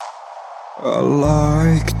I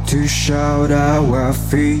like to shout our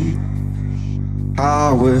feet,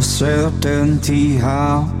 our certainty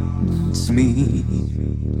haunts me.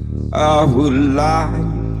 I would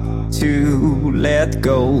like to let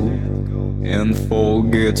go and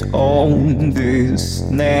forget all this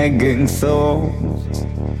nagging thoughts.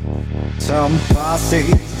 Some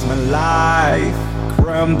passes my life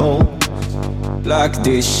crumble like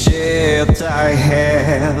the shit I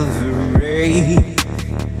have erased,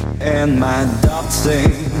 and my doubts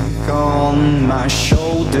sink on my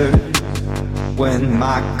shoulder when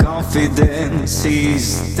my confidence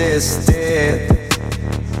is tested.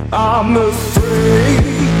 I'm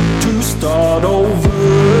afraid to start over,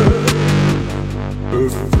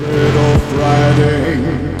 afraid of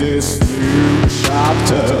writing this new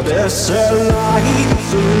chapter. There's a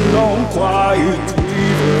light, a long quiet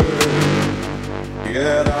river,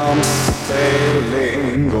 yet I'm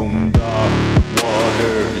sailing on dark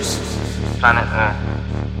waters. Planet Earth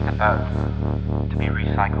about to be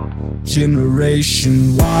recycled.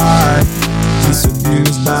 Generation Y,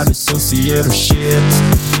 disabused by the societal shit.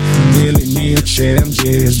 Millennial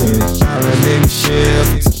changes, the paradigm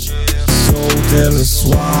shift. So tell us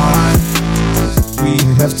why we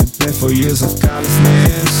have to pay for years of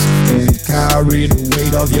callousness and carry the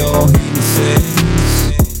weight of your innocence.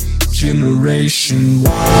 Generation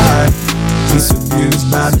Y, disabused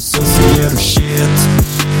by the societal shit.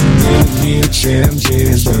 Millennial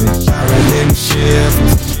changes, the paradigm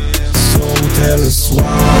shift. So tell us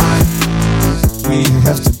why we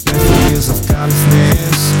have to pay for years of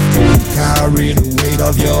callousness and carry the weight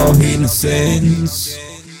of your innocence.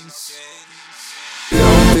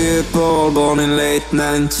 Young people born in late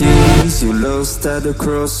 90s, you lost at the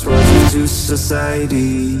crossroads of two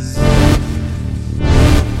societies.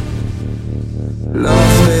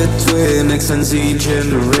 Love between X and Z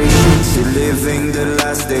generations, you're living the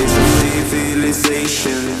last days of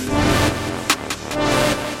civilization.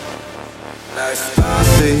 Life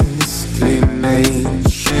passes, climate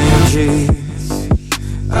changes.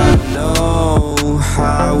 I know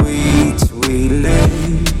how it will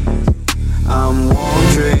end. I'm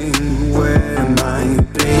wondering where my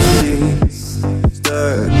place is,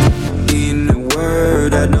 stuck in a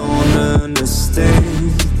word I don't understand.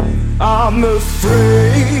 I'm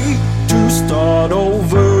afraid to start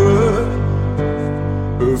over,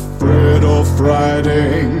 afraid of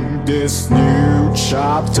writing this new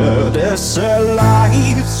chapter. There's a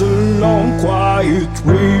light, a long quiet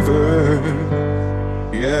river,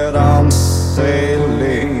 yet I'm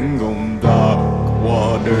sailing on dark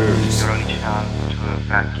waters. Your only chance to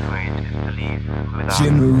evacuate is to leave without.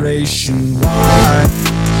 Generation Y,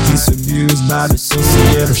 disabused by the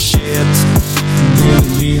societal shit.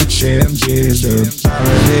 Millennial changes, the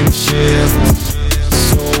paradigm shift.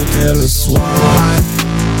 So tell us why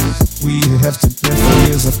we have to pay for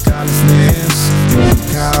years of callousness and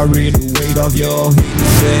carry the weight of your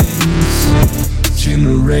innocence.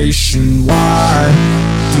 Generation Y,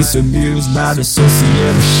 disabused by the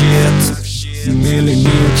societal shit.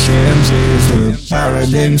 Millennial changes, the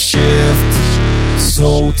paradigm shift.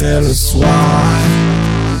 So tell us why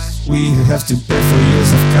we have to pay for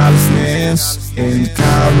years of callousness and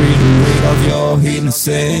carry the weight of your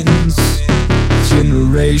innocence.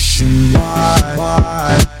 Generation Y,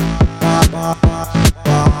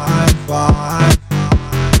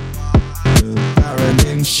 the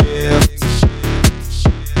paradigm shift.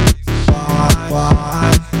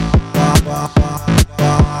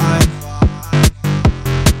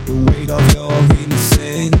 The weight of your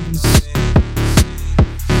innocence.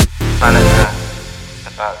 Planet Earth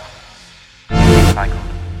about